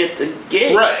don't get the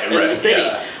gigs in the city,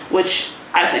 which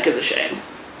I think is a shame.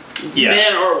 Yeah.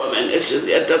 Men or women,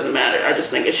 it doesn't matter. I just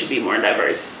think it should be more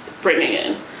diverse, bringing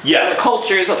in other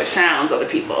cultures, other sounds, other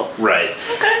people. Right.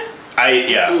 Okay.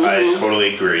 I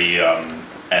totally agree.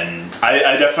 And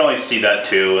I definitely see that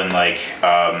too. And like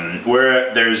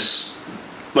where there's,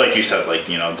 like you said, like,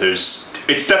 you know,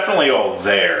 it's definitely all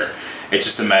there. It's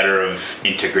just a matter of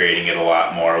integrating it a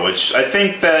lot more, which I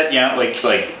think that,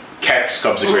 like Cactus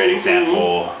Club's a great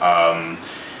example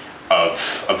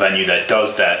of a venue that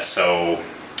does that so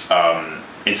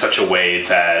in such a way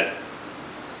that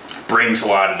brings a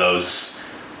lot of those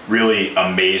really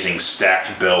amazing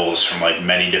stacked bills from like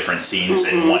many different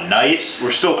scenes in one night.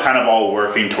 We're still kind of all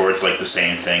working towards like the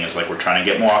same thing as like we're trying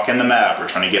to get Milwaukee on the map, we're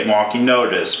trying to get Milwaukee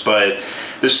noticed, but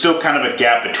there's still kind of a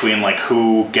gap between like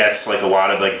who gets like a lot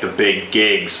of like the big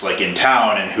gigs like in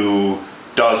town and who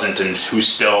doesn't, and who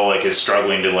still like is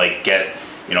struggling to like get,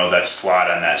 you know, that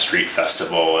slot on that street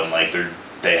festival, and like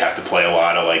they have to play a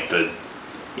lot of like the,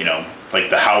 you know, like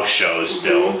the house shows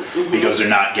still because they're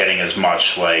not getting as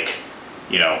much like,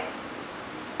 you know,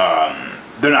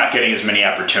 they're not getting as many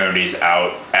opportunities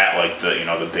out at like the, you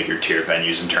know, the bigger tier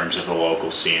venues in terms of the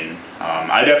local scene.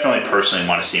 I definitely personally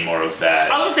want to see more of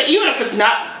that. I would say even if it's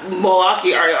not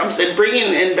Milwaukee area, I'm saying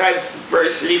bringing in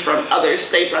diversity from other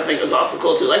states I think is also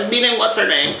cool too. Like meeting what's her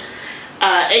name,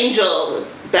 Angel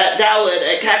Dowd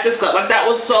at Cactus Club. Like that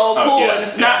was so cool, and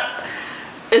it's not.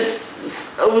 It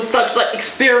was such like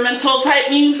experimental type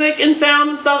music and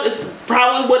sound and stuff. It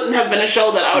probably wouldn't have been a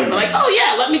show that I would have been like, oh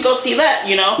yeah, let me go see that,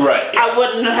 you know? Right. I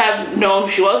wouldn't have known who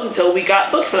she was until we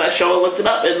got booked for that show and looked it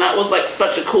up, and that was like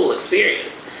such a cool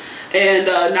experience. And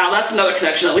now that's another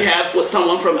connection that we have with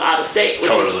someone from out of state, which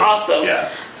is awesome. Yeah.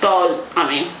 So, I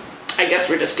mean, I guess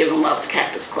we're just giving love to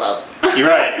Cactus Club. You're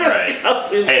right, right.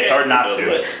 Hey, it's hard not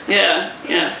to. Yeah,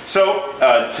 yeah. So,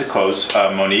 to close,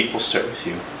 Monique, we'll start with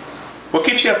you. What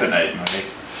keeps you up at night,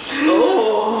 Monique?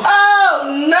 Oh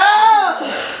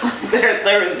no!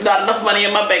 There is not enough money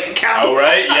in my bank account. Oh,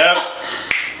 right, yep.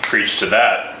 Preach to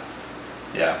that.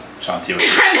 Yeah, Shanti, what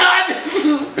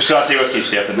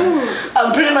keeps you up at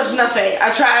night? Pretty much nothing.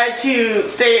 I tried to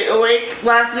stay awake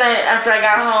last night after I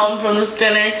got home from this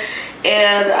dinner,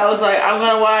 and I was like, I'm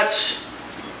gonna watch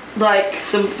like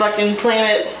some fucking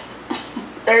Planet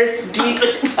Earth Deep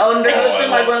Under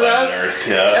Ocean, like one of those. Earth,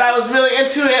 yeah. And I was really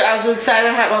into it. I was really excited.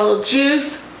 I had my little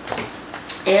juice,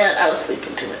 and I was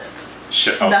sleeping 2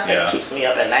 minutes. Nothing keeps me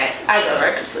up at night. I go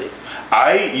right to sleep.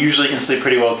 I usually can sleep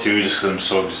pretty well too, just because I'm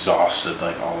so exhausted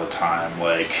like all the time.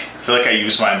 Like I feel like I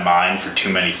use my mind for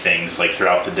too many things like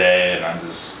throughout the day, and I'm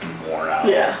just worn out.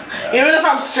 Yeah. Even if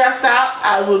I'm stressed out,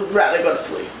 I would rather go to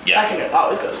sleep. Yeah. I can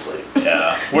always go to sleep.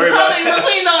 Yeah. That's when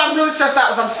you know I'm really stressed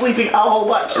out if I'm sleeping a whole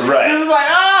bunch. Right. It's like,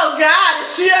 oh God,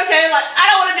 is she okay? Like I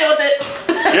don't want to deal with it.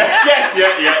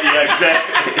 Yeah,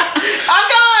 exactly. I'm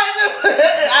going.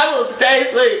 I will stay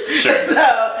asleep. Sure.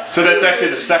 So that's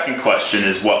actually the second question: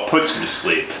 is what puts you to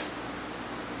sleep?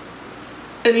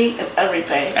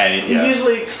 Everything. Yeah.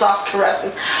 Usually soft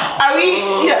caresses. Are we?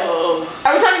 Yes.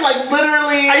 Are we talking like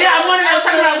literally? Yeah, I'm wondering. Are we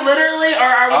talking about literally, or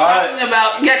are we talking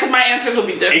about? Yeah, because my answers will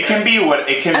be different. It can be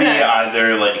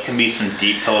either like it can be some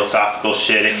deep philosophical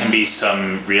shit. It can be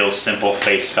some real simple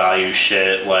face value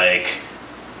shit. Like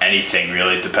anything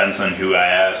really. It depends on who I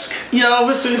ask. You know,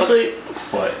 we're supposed to sleep.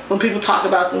 What? When people talk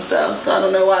about themselves, so I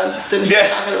don't know why I'm just sitting here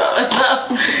talking about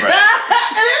myself. Right.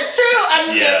 It's true. I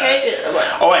just can't take it.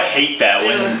 Oh, I hate that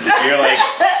when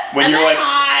you're like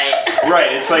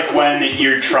right. It's like when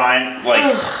you're trying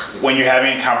when you're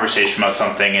having a conversation about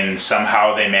something and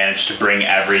somehow they manage to bring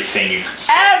everything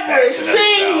every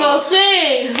single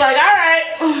thing. It's like, all right.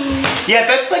 Yeah,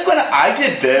 that's like when I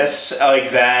did this like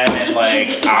then and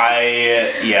like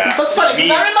That's funny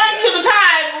because that reminds me of the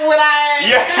time when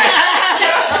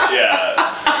yeah,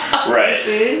 right.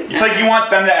 It's like you want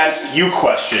them to ask you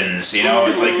questions, you know?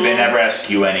 It's like they never ask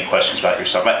you any questions about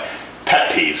yourself. But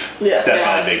pet peeve. Yeah.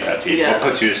 Definitely a big pet peeve. Yes. What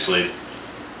puts you to sleep?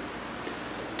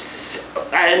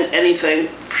 Anything,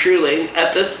 truly,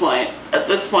 at this point.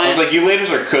 Sounds like you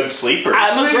ladies are good sleepers.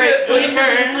 I'm a great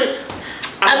sleeper.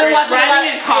 I've been watching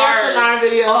riding in cars. ASMR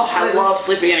videos. Oh, I love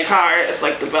sleeping in a car. It's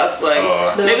like the best thing.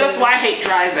 Maybe that's why I hate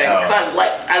driving. Because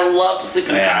I love to sleep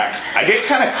in a car. I get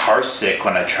kind of car sick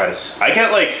when I try to. I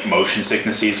get like motion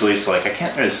sickness easily, so like I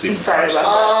can't really sleep in cars.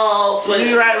 Oh, so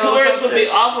you ride tours would be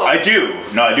awful. I do.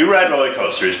 No, I do ride roller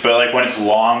coasters, but like when it's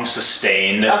long,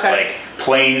 sustained, like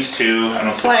planes too. I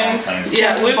don't sleep on planes.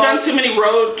 Yeah, we've done too many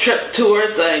road trip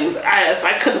tour things.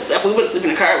 If we wouldn't sleep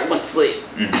in a car, we wouldn't sleep.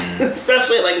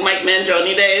 Especially like Mike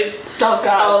Mangione days. Oh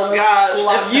God. Oh gosh.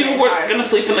 If you were gonna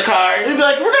sleep in the car, we'd be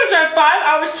like, we're gonna drive 5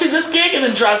 hours to this gig and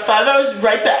then drive 5 hours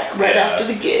right back, after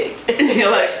the gig. You're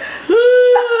like,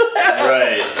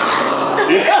 right.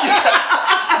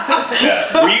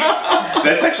 Yeah.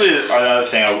 That's actually another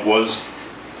thing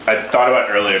I thought about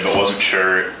earlier, but wasn't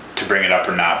sure to bring it up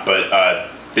or not. But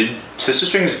did Sister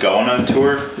Strings go on a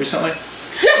tour recently?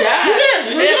 Yes,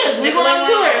 we did. We went on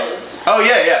tours. Oh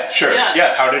yeah, sure. Yes.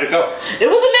 Yeah, how did it go? It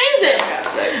was amazing.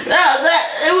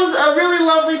 It was a really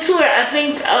lovely tour. I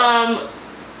think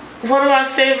one of my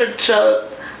favorite shows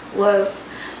was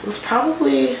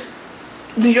probably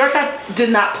New York. I did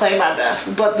not play my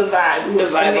best, but the vibe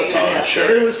was amazing. Sure.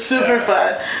 It was super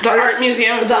fun. The art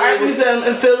museum in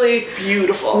Philly,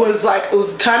 beautiful. Was like, it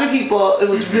was a ton of people. It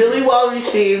was really well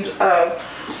received.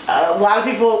 A lot of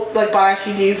people like bought our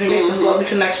CDs. We made this lovely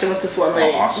connection with this one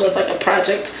lady. Awesome. So it's like a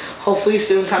project hopefully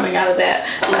soon coming out of that.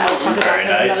 And I will talk about it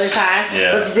another time.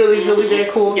 Yeah. It was really, really very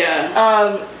cool.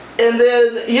 Yeah. And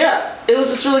then it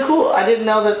was just really cool. I didn't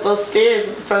know that those stairs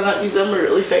at the front of that museum were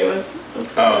really famous.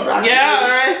 Rocky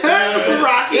from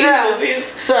Rocky movies.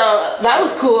 So that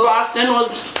was cool. Boston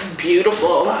was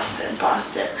beautiful. Boston.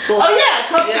 Oh yeah, I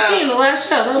caught the scene the last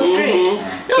show. That was great.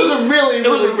 It was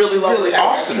a really lovely,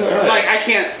 awesome. Like I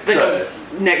can't think of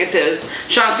negatives.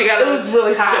 Chauncey got it was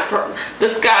really hot.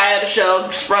 This guy at a show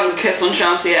sprung a kiss on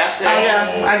Chauncey after. Oh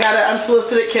yeah, I got an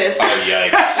unsolicited kiss. Oh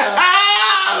yikes.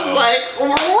 I was like, I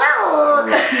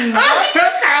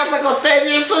was like, "I'll save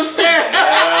your sister."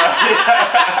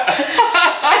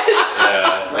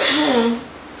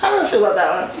 How do I feel about that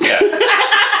one? Yeah.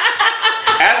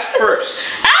 Ask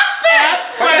first.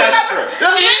 Ask first.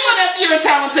 Even if you're a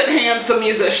talented, handsome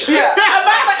musician. Yeah. I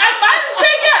might have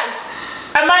said yes.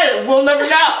 I might have. We'll never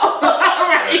know.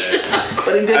 Right.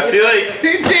 But he did.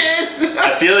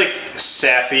 I feel like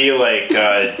sappy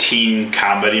teen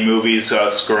comedy movies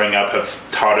us growing up have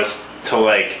taught us to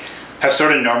have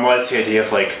sort of normalized the idea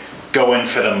of go in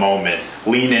for the moment,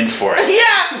 lean in for it.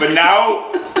 Yeah. But now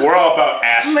we're all about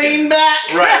asking. Lean back.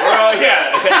 Right. We're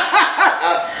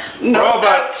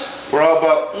all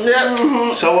about. Yeah.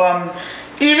 So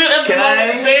even if the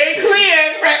moment is very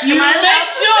clear, you make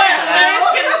sure there's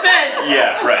consent.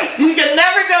 Yeah, right. You can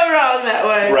never go wrong that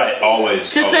way. Right,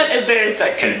 always. Consent is very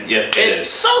sexy. It is.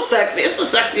 So sexy. It's the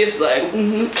sexiest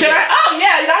thing. Can I? Oh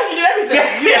yeah, now you can do everything.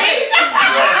 Right.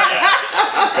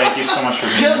 Thank you so much for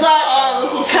being here. Good luck.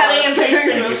 This is cutting and pasting.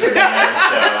 Thank you for being here.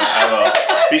 So I will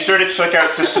be sure to check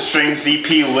out Sister Strings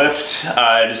EP Lift.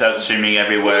 It is out streaming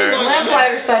everywhere.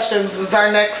 Lamplighter Sessions is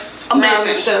our next round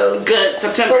of shows. Good.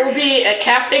 September. So we'll be at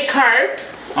Cafe Carp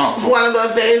one of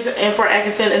those days in Fort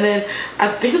Atkinson, and then I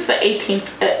think it's the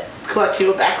 18th at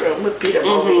Collectiva Backroom with Peter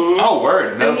Mulvey. Oh,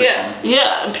 word.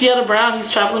 Yeah, and Pieta Brown.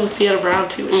 He's traveling with Pieta Brown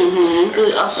too, which is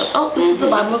really awesome. Oh, this is the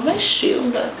bottom of my shoe.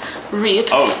 I'm gonna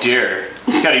reattach. Oh dear.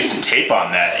 You gotta use some tape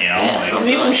on that, you know? Yeah,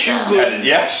 need some shoe glue.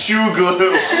 Yeah, shoe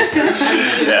glue.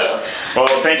 Yeah. Well,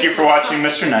 thank you for watching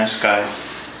Mr. Nice Guy.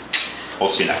 We'll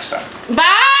see you next time.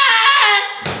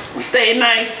 Bye! Stay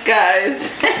nice,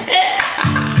 guys.